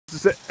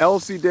This is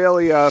LC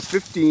Daily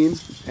 15,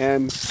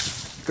 and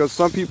because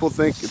some people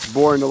think it's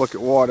boring to look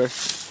at water,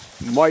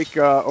 Mike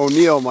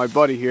O'Neill, my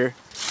buddy here,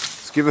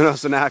 is giving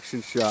us an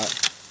action shot.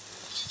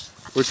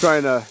 We're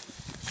trying to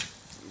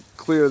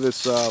clear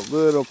this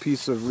little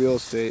piece of real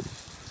estate,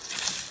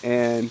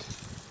 and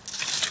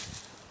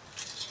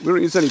we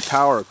don't use any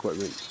power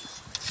equipment,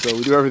 so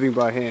we do everything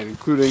by hand,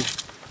 including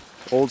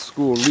old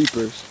school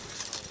reapers.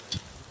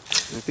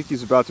 And I think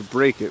he's about to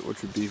break it,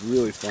 which would be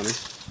really funny.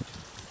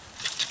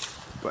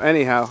 But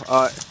anyhow,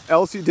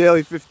 LC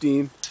Daily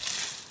 15,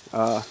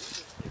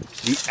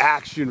 the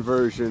action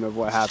version of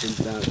what happens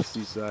down at the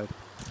seaside.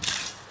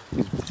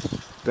 He's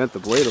bent the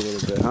blade a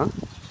little bit, huh?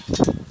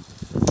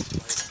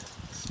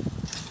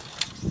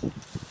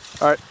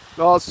 Alright,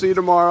 well, I'll see you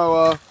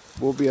tomorrow.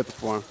 We'll be at the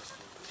farm.